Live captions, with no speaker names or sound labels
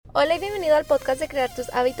Hola y bienvenido al podcast de Crear tus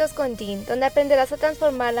hábitos con Jean, donde aprenderás a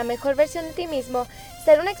transformar la mejor versión de ti mismo,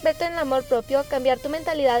 ser un experto en el amor propio, cambiar tu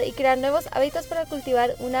mentalidad y crear nuevos hábitos para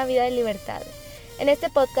cultivar una vida de libertad. En este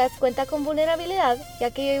podcast cuenta con vulnerabilidad,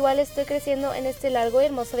 ya que yo igual estoy creciendo en este largo y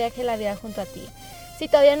hermoso viaje de la vida junto a ti. Si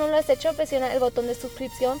todavía no lo has hecho, presiona el botón de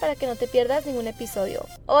suscripción para que no te pierdas ningún episodio.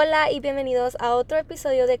 Hola y bienvenidos a otro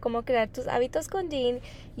episodio de Cómo Crear tus hábitos con Jean.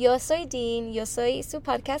 Yo soy Jean, yo soy su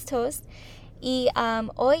podcast host. Y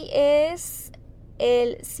hoy es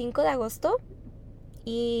el 5 de agosto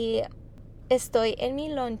y estoy en mi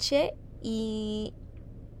lonche y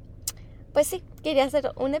pues sí, quería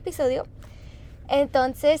hacer un episodio.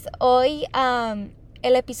 Entonces hoy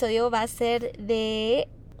el episodio va a ser de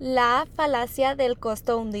la falacia del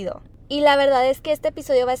costo hundido. Y la verdad es que este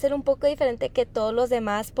episodio va a ser un poco diferente que todos los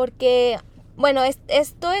demás porque, bueno,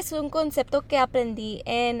 esto es un concepto que aprendí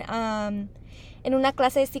en una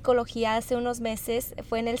clase de psicología hace unos meses,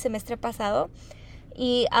 fue en el semestre pasado,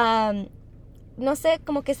 y no sé,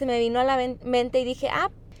 como que se me vino a la mente y dije,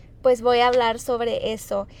 pues voy a hablar sobre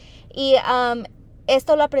eso. Y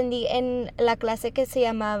esto lo aprendí en la clase que se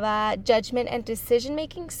llamaba Judgment and Decision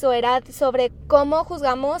Making, era sobre cómo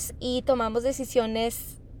juzgamos y tomamos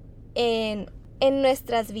decisiones en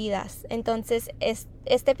nuestras vidas. Entonces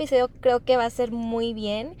este episodio creo que va a ser muy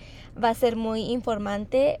bien, va a ser muy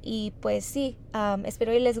informante y pues sí,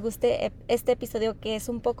 espero que les guste este episodio que es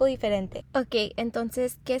un poco diferente. Ok,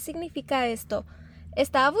 entonces, ¿qué significa esto?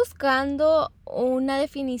 Estaba buscando una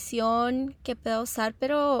definición que pueda usar,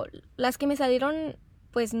 pero las que me salieron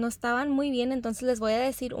pues no estaban muy bien, entonces les voy a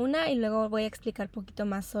decir una y luego voy a explicar un poquito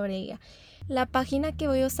más sobre ella. La página que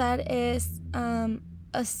voy a usar es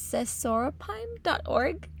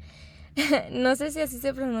assessorpime.org. No sé si así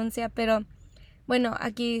se pronuncia, pero bueno,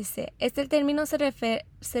 aquí dice, este término se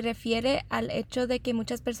refiere al hecho de que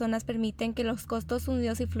muchas personas permiten que los costos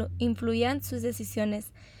hundidos influyan sus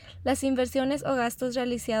decisiones, las inversiones o gastos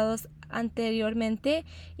realizados anteriormente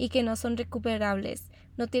y que no son recuperables,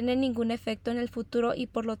 no tienen ningún efecto en el futuro y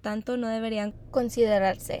por lo tanto no deberían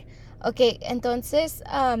considerarse. Ok, entonces,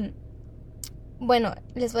 bueno,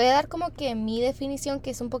 les voy a dar como que mi definición que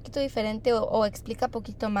es un poquito diferente o explica un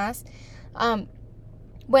poquito más.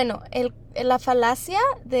 Bueno, la falacia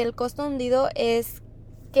del costo hundido es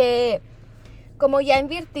que como ya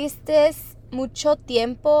invirtiste mucho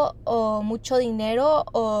tiempo o mucho dinero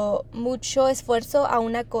o mucho esfuerzo a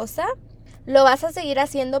una cosa, lo vas a seguir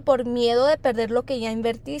haciendo por miedo de perder lo que ya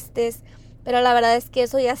invertiste, pero la verdad es que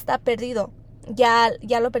eso ya está perdido. Ya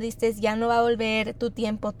lo perdiste, ya no va a volver tu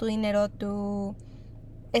tiempo, tu dinero, tu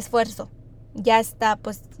esfuerzo. Ya está,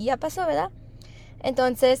 pues ya pasó, ¿verdad?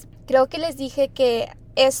 Entonces, creo que les dije que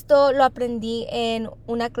esto lo aprendí en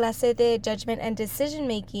una clase de Judgment and Decision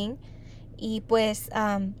Making y pues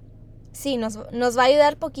sí, nos va a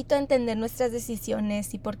ayudar poquito a entender nuestras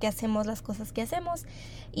decisiones y por qué hacemos las cosas que hacemos.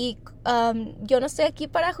 Y yo no estoy aquí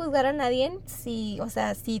para juzgar a nadie, si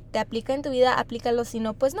te aplica en tu vida, aplícalo, si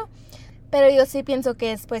no, pues no. Pero yo sí pienso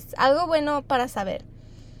que es pues algo bueno para saber.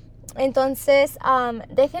 Entonces,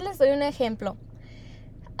 déjenles doy un ejemplo.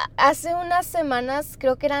 Hace unas semanas,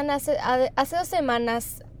 creo que eran hace 2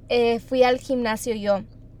 semanas, fui al gimnasio yo.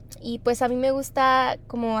 Y pues a mí me gusta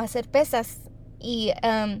como hacer pesas. Y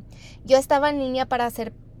yo estaba en línea para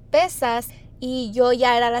hacer pesas y yo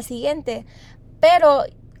ya era la siguiente. Pero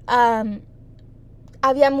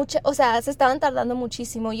había se estaban tardando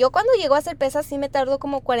muchísimo. Yo cuando llego a hacer pesas sí me tardo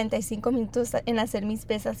como 45 minutos en hacer mis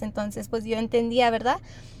pesas. Entonces pues yo entendía, ¿verdad?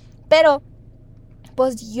 Pero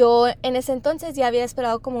pues yo en ese entonces ya había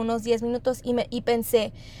esperado como unos 10 minutos y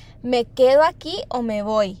pensé, ¿me quedo aquí o me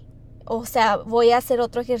voy? O sea, voy a hacer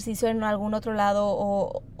otro ejercicio en algún otro lado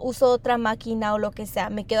o uso otra máquina o lo que sea.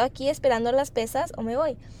 ¿Me quedo aquí esperando las pesas o me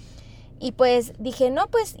voy? Y pues dije, no,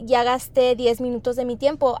 pues ya gasté 10 minutos de mi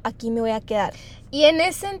tiempo, aquí me voy a quedar. Y en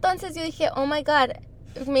ese entonces yo dije, oh my God,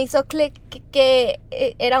 me hizo clic que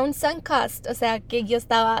era un sunk cost. O sea, que yo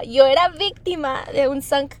era víctima de un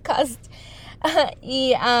sunk cost.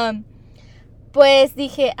 Y pues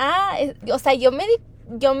dije, o sea, yo me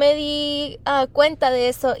di cuenta de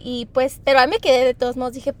eso y pues, pero ahí me quedé de todos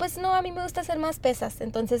modos. Dije, pues no, a mí me gusta hacer más pesas,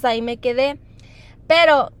 entonces ahí me quedé.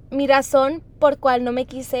 Pero mi razón por cual no me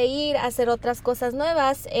quise ir a hacer otras cosas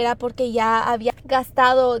nuevas era porque ya había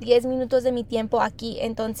gastado 10 minutos de mi tiempo aquí.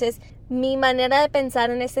 Entonces, mi manera de pensar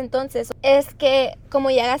en ese entonces es que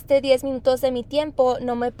como ya gasté 10 minutos de mi tiempo,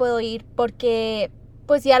 no me puedo ir porque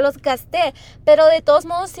pues ya los gasté, pero de todos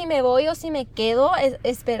modos si me voy o si me quedo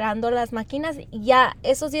esperando las máquinas, ya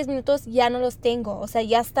esos 10 minutos ya no los tengo, o sea,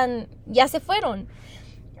 ya se fueron.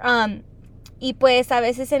 Y pues a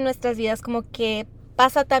veces en nuestras vidas como que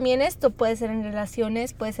pasa también esto, puede ser en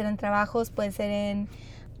relaciones, puede ser en trabajos, puede ser en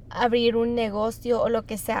abrir un negocio o lo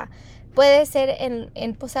que sea. Puede ser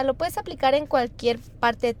o sea, lo puedes aplicar en cualquier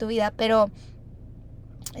parte de tu vida, pero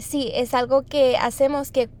sí, es algo que hacemos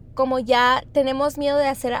que como ya tenemos miedo de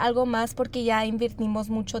hacer algo más porque ya invertimos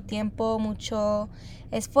mucho tiempo, mucho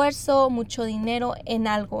esfuerzo, mucho dinero en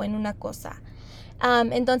algo, en una cosa.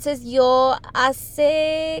 Entonces yo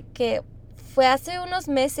hace unos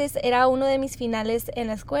meses, era uno de mis finales en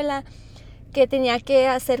la escuela, que tenía que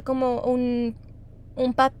hacer como un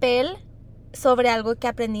papel sobre algo que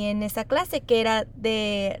aprendí en esa clase, que era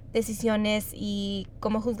de decisiones y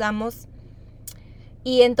cómo juzgamos.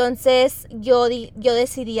 Y entonces yo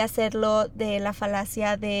decidí hacerlo de la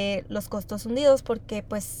falacia de los costos hundidos porque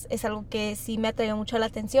pues es algo que sí me atrajo mucho la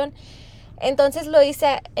atención. Entonces lo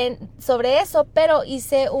hice sobre eso, pero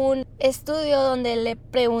hice un estudio donde le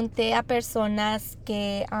pregunté a personas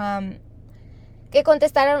que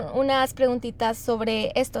contestaron unas preguntitas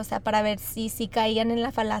sobre esto, o sea, para ver si caían en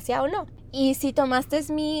la falacia o no. Y si tomaste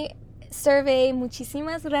mi survey,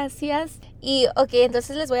 muchísimas gracias. Y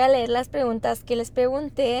entonces les voy a leer las preguntas que les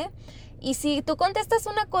pregunté. Y si tú contestas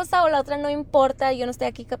una cosa o la otra, no importa, yo no estoy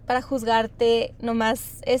aquí para juzgarte,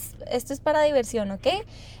 nomás esto es para diversión, ¿ok?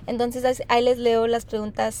 Entonces ahí les leo las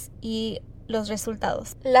preguntas y los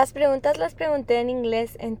resultados. Las preguntas las pregunté en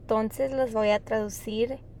inglés, entonces las voy a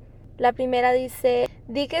traducir. La primera dice,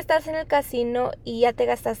 di que estás en el casino y ya te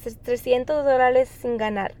gastaste $300 sin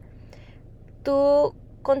ganar. ¿Tú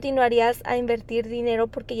continuarías a invertir dinero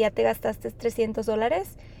porque ya te gastaste $300?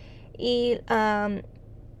 Y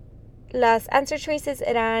las answer choices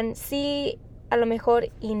eran sí, a lo mejor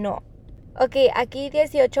y no. Aquí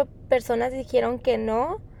 18 personas dijeron que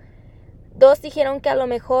no, 2 dijeron que a lo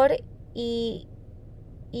mejor y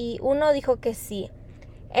 1 dijo que sí.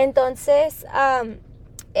 Entonces,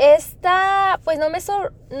 esta pues no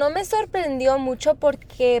me sorprendió mucho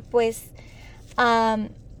porque pues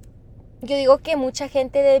yo digo que mucha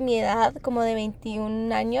gente de mi edad, como de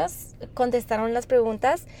 21 años, contestaron las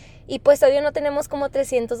preguntas. Y pues todavía no tenemos como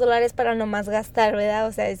 $300 para nomás gastar, ¿verdad?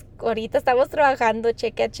 O sea, ahorita estamos trabajando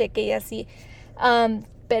cheque a cheque y así.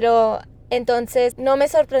 Pero entonces no me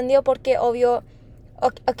sorprendió porque obvio,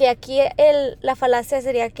 aquí la falacia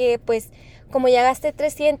sería que pues como ya gasté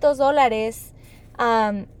 $300,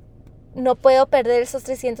 no puedo perder esos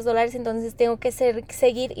 $300, entonces tengo que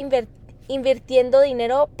seguir invirtiendo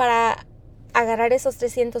dinero para agarrar esos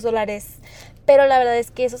 $300. Pero la verdad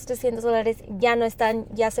es que esos $300 ya no están,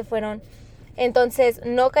 ya se fueron. Entonces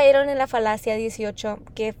no cayeron en la falacia 18,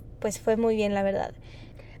 que pues fue muy bien, la verdad.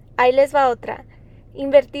 Ahí les va otra.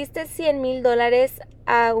 Invertiste $100,000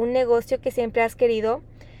 a un negocio que siempre has querido,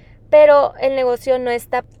 pero el negocio no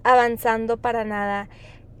está avanzando para nada.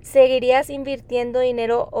 ¿Seguirías invirtiendo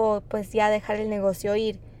dinero o pues ya dejar el negocio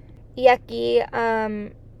ir? Y aquí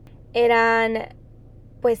eran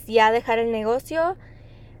pues ya dejar el negocio,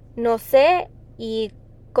 no sé, y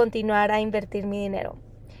continuar a invertir mi dinero.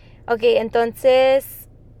 Entonces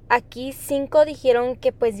aquí 5 dijeron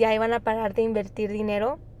que pues ya iban a parar de invertir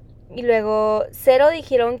dinero. Y luego 0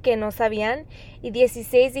 dijeron que no sabían. Y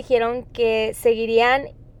 16 dijeron que seguirían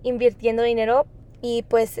invirtiendo dinero y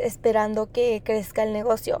pues esperando que crezca el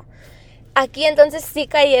negocio. Aquí entonces sí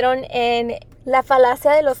cayeron en la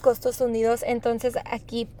falacia de los costos hundidos. Entonces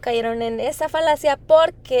aquí cayeron en esa falacia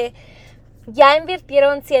porque ya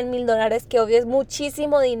invirtieron $100,000, que obvio es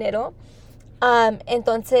muchísimo dinero.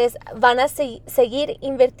 Entonces van a seguir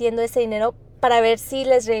invirtiendo ese dinero para ver si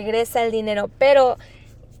les regresa el dinero. Pero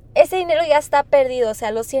ese dinero ya está perdido, o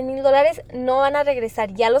sea, los $100,000 no van a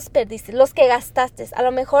regresar, ya los perdiste, los que gastaste. A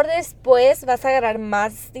lo mejor después vas a agarrar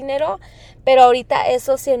más dinero, pero ahorita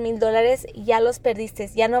esos $100,000 ya los perdiste,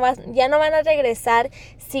 ya no van a regresar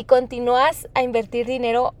si continúas a invertir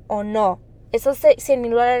dinero o no. Esos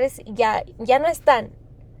 $100,000 ya no están.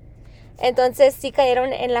 Entonces sí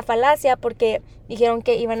cayeron en la falacia porque dijeron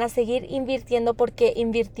que iban a seguir invirtiendo porque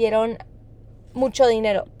invirtieron mucho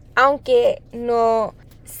dinero, aunque no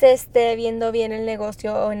se esté viendo bien el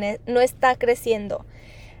negocio o no está creciendo.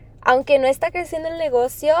 Aunque no está creciendo el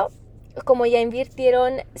negocio, como ya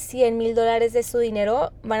invirtieron $100,000 de su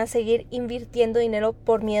dinero, van a seguir invirtiendo dinero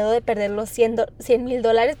por miedo de perder los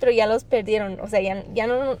 $100,000, pero ya los perdieron, o sea, ya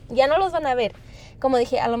no los van a ver. Como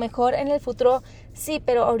dije, a lo mejor en el futuro sí,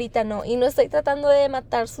 pero ahorita no. Y no estoy tratando de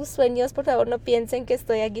matar sus sueños, por favor no piensen que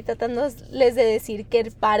estoy aquí tratándoles de decir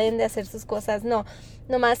que paren de hacer sus cosas, no.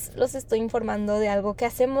 Nomás los estoy informando de algo que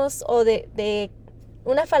hacemos o de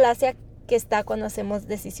una falacia que está cuando hacemos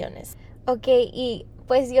decisiones. Y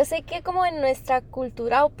pues yo sé que como en nuestra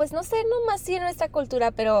cultura, o pues no sé, nomás si en nuestra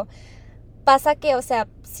cultura, pero pasa que, o sea,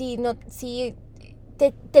 si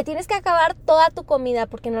te tienes que acabar toda tu comida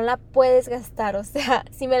porque no la puedes gastar. O sea,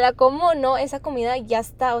 si me la como o no, esa comida ya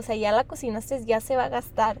está, o sea, ya la cocinaste, ya se va a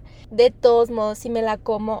gastar. De todos modos, si me la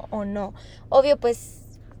como o no. Obvio, pues,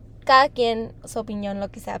 cada quien su opinión, lo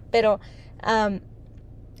que sea. Pero,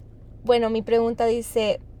 bueno, mi pregunta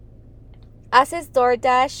dice, ¿haces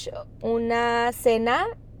DoorDash una cena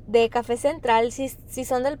de Café Central? Si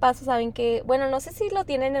son del Paso, saben que, bueno, no sé si lo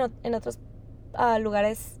tienen en otros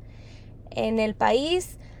lugares en el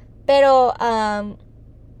país, pero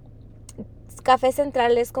Café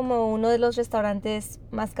Central es como uno de los restaurantes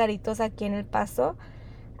más caritos aquí en El Paso.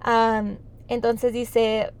 Entonces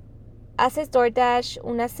dice, haces DoorDash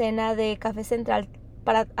una cena de Café Central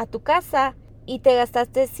a tu casa y te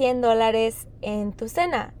gastaste $100 en tu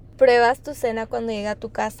cena. Pruebas tu cena cuando llega a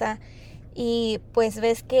tu casa y pues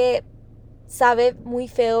ves que sabe muy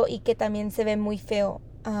feo y que también se ve muy feo,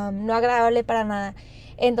 no agradable para nada.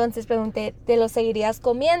 Entonces pregunté, ¿te lo seguirías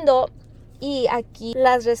comiendo? Y aquí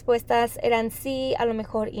las respuestas eran sí, a lo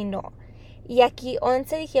mejor y no. Y aquí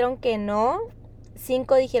 11 dijeron que no,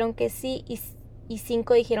 5 dijeron que sí y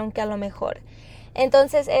 5 dijeron que a lo mejor.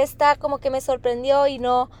 Entonces esta como que me sorprendió y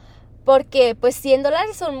no, porque pues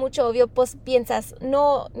 $100 son mucho, obvio, pues piensas,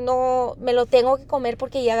 no, me lo tengo que comer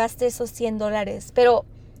porque ya gasté esos $100. Pero,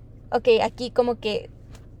 ok, aquí como que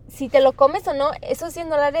si te lo comes o no, esos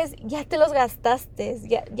 $100 ya te los gastaste,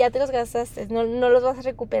 ya te los gastaste, no los vas a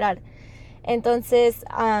recuperar. Entonces,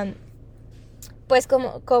 pues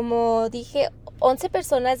como dije, 11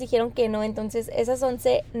 personas dijeron que no, entonces esas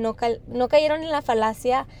 11 no cayeron en la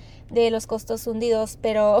falacia de los costos hundidos,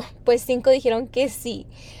 pero pues 5 dijeron que sí.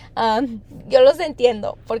 Yo los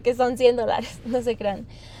entiendo, porque son $100, no se crean.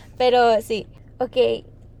 Pero sí, ok.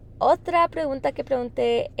 Otra pregunta que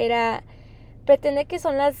pregunté era, pretende que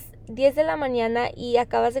son las 10 de la mañana y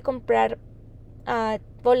acabas de comprar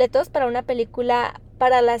boletos para una película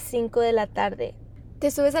para las 5 de la tarde.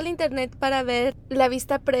 Te subes al internet para ver la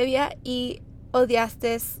vista previa y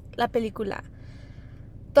odiaste la película.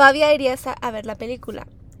 Todavía irías a ver la película.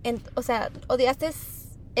 O sea, odiaste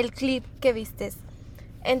el clip que vistes.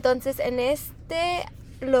 Entonces, en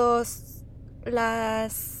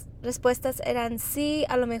las respuestas eran sí,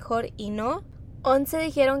 a lo mejor y no. 11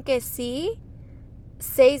 dijeron que sí,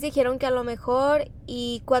 6 dijeron que a lo mejor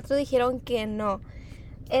y 4 dijeron que no.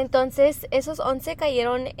 Entonces, esos 11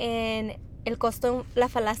 cayeron en la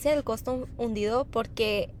falacia del costo hundido,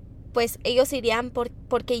 porque pues ellos irían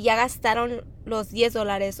porque ya gastaron los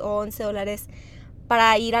 $10 o $11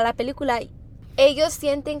 para ir a la película. Ellos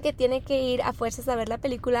sienten que tienen que ir a fuerzas a ver la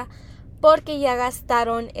película porque ya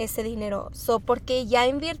gastaron ese dinero. Porque ya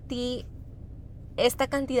invertí esta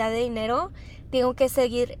cantidad de dinero, tengo que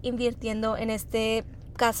seguir invirtiendo. En este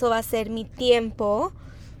caso va a ser mi tiempo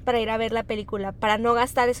para ir a ver la película, para no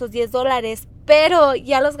gastar esos $10, pero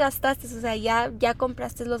ya los gastaste, o sea, ya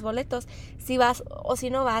compraste los boletos. Si vas o si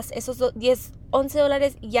no vas, esos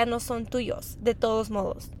 $11 ya no son tuyos, de todos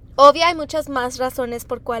modos. Obvio, hay muchas más razones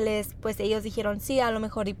por cuales pues ellos dijeron sí, a lo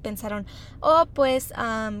mejor, y pensaron, pues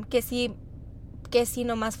que sí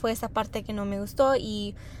nomás fue esa parte que no me gustó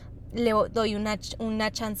y le doy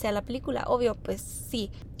una chance a la película. Obvio, pues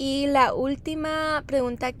sí. Y la última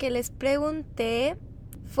pregunta que les pregunté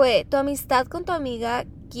fue, tu amistad con tu amiga,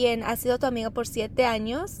 quien ha sido tu amiga por 7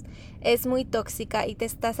 años, es muy tóxica y te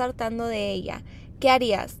estás hartando de ella. ¿Qué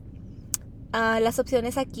harías? Las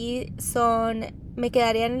opciones aquí son, me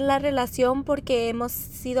quedaría en la relación porque hemos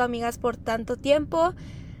sido amigas por tanto tiempo.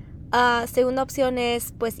 Segunda opción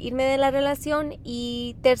es pues irme de la relación.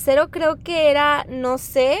 Y tercero creo que era, no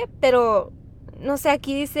sé, pero no sé,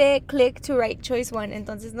 aquí dice click to right choice one,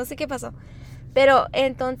 entonces no sé qué pasó. Pero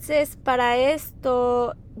entonces para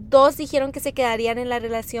esto 2 dijeron que se quedarían en la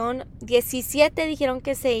relación, 17 dijeron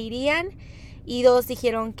que se irían y 2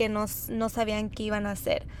 dijeron que no sabían qué iban a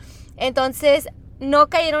hacer. Entonces no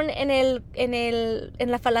cayeron en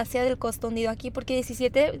la falacia del costo hundido aquí, porque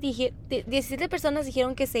 17 personas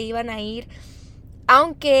dijeron que se iban a ir,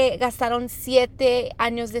 aunque gastaron 7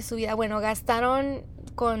 años de su vida. Bueno, gastaron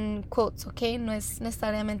con quotes, ¿ok? No es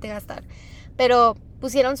necesariamente gastar, pero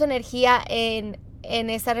pusieron su energía en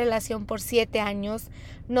esa relación por 7 años.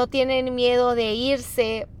 No tienen miedo de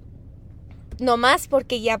irse nomás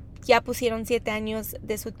porque ya pusieron 7 años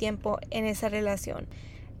de su tiempo en esa relación.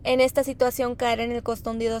 En esta situación, caer en el costo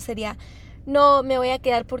hundido sería, no me voy a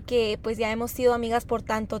quedar porque pues ya hemos sido amigas por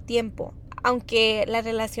tanto tiempo. Aunque la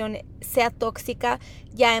relación sea tóxica,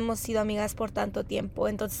 ya hemos sido amigas por tanto tiempo.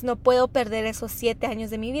 Entonces no puedo perder esos 7 años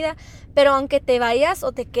de mi vida. Pero aunque te vayas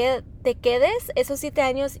o te quedes, esos 7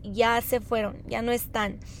 años ya se fueron, ya no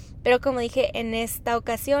están. Pero como dije, en esta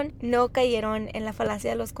ocasión no cayeron en la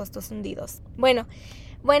falacia de los costos hundidos. Bueno,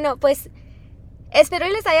 pues espero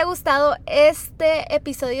les haya gustado este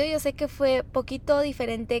episodio. Yo sé que fue poquito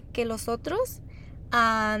diferente que los otros.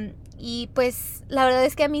 Y pues la verdad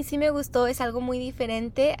es que a mí sí me gustó, es algo muy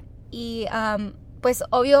diferente. Y pues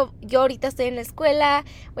obvio, yo ahorita estoy en la escuela,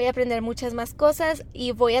 voy a aprender muchas más cosas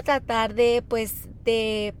y voy a tratar de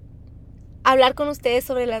hablar con ustedes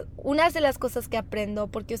sobre unas de las cosas que aprendo,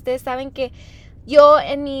 porque ustedes saben que yo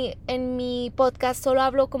en mi podcast solo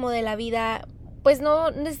hablo como de la vida, pues no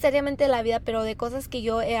necesariamente de la vida, pero de cosas que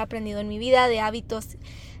yo he aprendido en mi vida, de hábitos,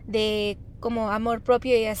 de como amor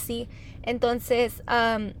propio y así. Entonces,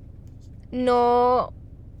 no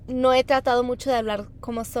he tratado mucho de hablar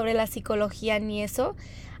como sobre la psicología ni eso,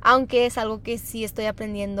 aunque es algo que sí estoy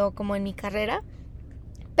aprendiendo como en mi carrera.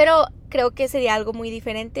 Pero creo que sería algo muy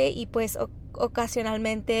diferente y pues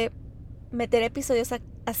ocasionalmente meter episodios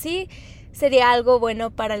así sería algo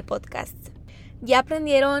bueno para el podcast. ¿Ya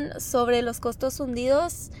aprendieron sobre los costos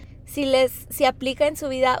hundidos? Si aplica en su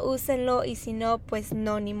vida, úsenlo, y si no, pues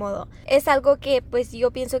no, ni modo. Es algo que pues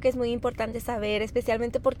yo pienso que es muy importante saber,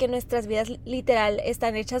 especialmente porque nuestras vidas literal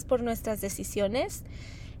están hechas por nuestras decisiones.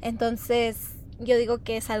 Entonces yo digo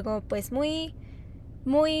que es algo pues muy,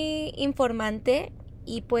 muy informante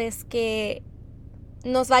y pues que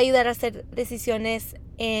nos va a ayudar a hacer decisiones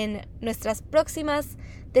en nuestras próximas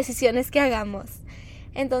decisiones que hagamos.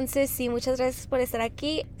 Entonces sí, muchas gracias por estar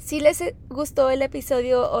aquí. Si les gustó el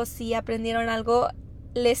episodio o si aprendieron algo,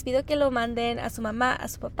 les pido que lo manden a su mamá, a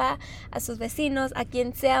su papá, a sus vecinos, a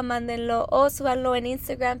quien sea, mándenlo o súbanlo en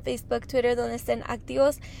Instagram, Facebook, Twitter, donde estén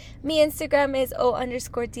activos. Mi Instagram es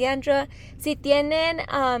 _Deandra. Si tienen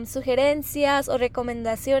sugerencias o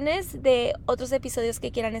recomendaciones de otros episodios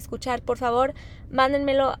que quieran escuchar, por favor,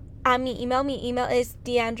 mándenmelo a mi email. Mi email es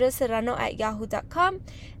deandraserrano@yahoo.com.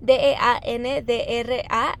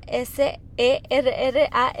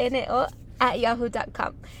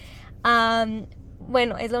 deandraserrano@yahoo.com.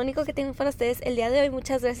 Bueno, es lo único que tengo para ustedes el día de hoy.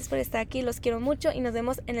 Muchas gracias por estar aquí, los quiero mucho y nos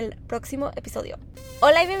vemos en el próximo episodio.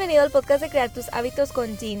 Hola y bienvenido al podcast de Crear tus hábitos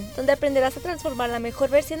con Jean, donde aprenderás a transformar la mejor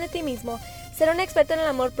versión de ti mismo, ser un experto en el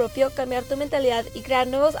amor propio, cambiar tu mentalidad y crear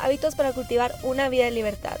nuevos hábitos para cultivar una vida de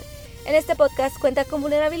libertad. En este podcast cuenta con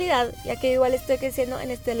vulnerabilidad, ya que igual estoy creciendo en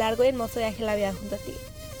este largo y hermoso viaje a la vida junto a ti.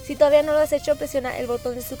 Si todavía no lo has hecho, presiona el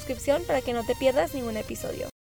botón de suscripción para que no te pierdas ningún episodio.